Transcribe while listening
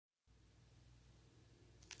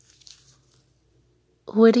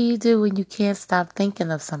What do you do when you can't stop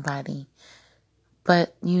thinking of somebody,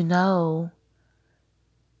 but you know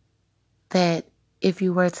that if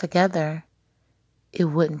you were together, it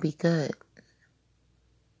wouldn't be good?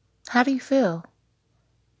 How do you feel?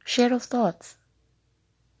 Share those thoughts.